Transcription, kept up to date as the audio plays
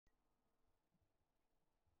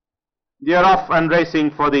They are off and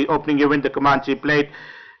racing for the opening event, the Commanche Plate.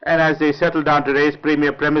 And as they settle down to race,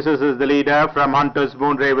 Premier Premises is the leader from Hunter's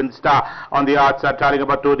Moon Raven Star on the outside, trailing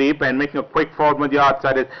about 2 deep and making a quick forward on the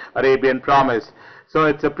outside is Arabian Promise. So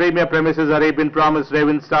it's a Premier Premises, Arabian Promise,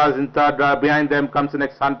 Raven Stars in third. Behind them comes the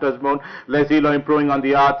next Hunter's Moon. Lassilo improving on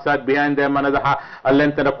the outside. Behind them another a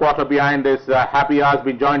length and a quarter behind is Happy Hours,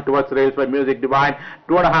 being joined towards the rails by Music Divine.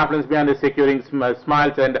 2.5 lengths behind is Securing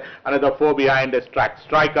Smiles, and another 4 behind is Track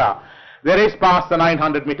Striker. They race past the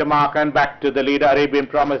 900-meter mark and back to the leader, Arabian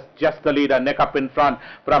Promise, just the leader, neck up in front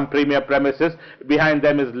from Premier Premises. Behind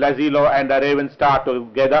them is Lassilo and Raven Star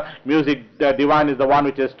together. Music Divine is the one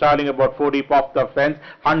which is trailing about 4 deep off the fence.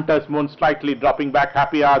 Hunter's Moon slightly dropping back.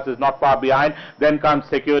 Happy Hours is not far behind. Then comes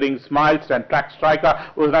Securing Smiles and Track Striker,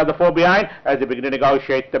 who is another 4 behind as they begin to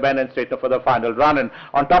negotiate the bend and straighten for the final run. And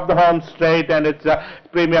on top of the home straight, and it's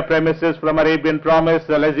Premier Premises from Arabian Promise,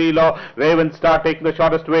 Lassilo, Raven Star taking the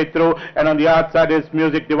shortest way through. And on the outside is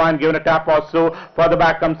Music Divine giving a tap or so. Further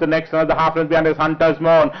back comes the next, another half length behind is Hunter's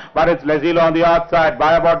Moon. But it's Lassilo on the outside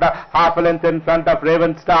by about half a length in front of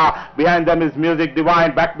Raven Star. Behind them is Music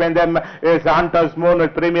Divine. Back behind them is Hunter's Moon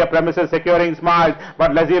with Premier Premises Securing Smiles.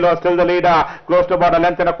 But Lassilo is still the leader. Close to about a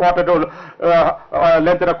length and a quarter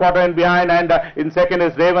in behind. And in second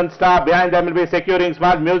is Raven Star. Behind them will be Securing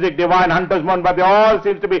Smiles, Music Divine, Hunter's Moon. But they all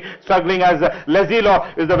seems to be struggling as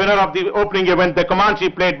Lassilo is the winner of the opening event, the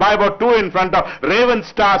Commanche Plate, by about 2 in front of Raven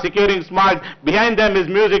Star, Securing Smiles. Behind them is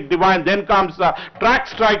Music Divine. Then comes Track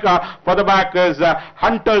Striker. For the back is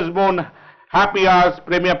Hunter's Moon, Happy Hours,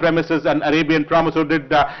 Premier Premises and Arabian Promise, who did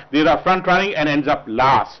the front running and ends up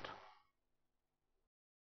last.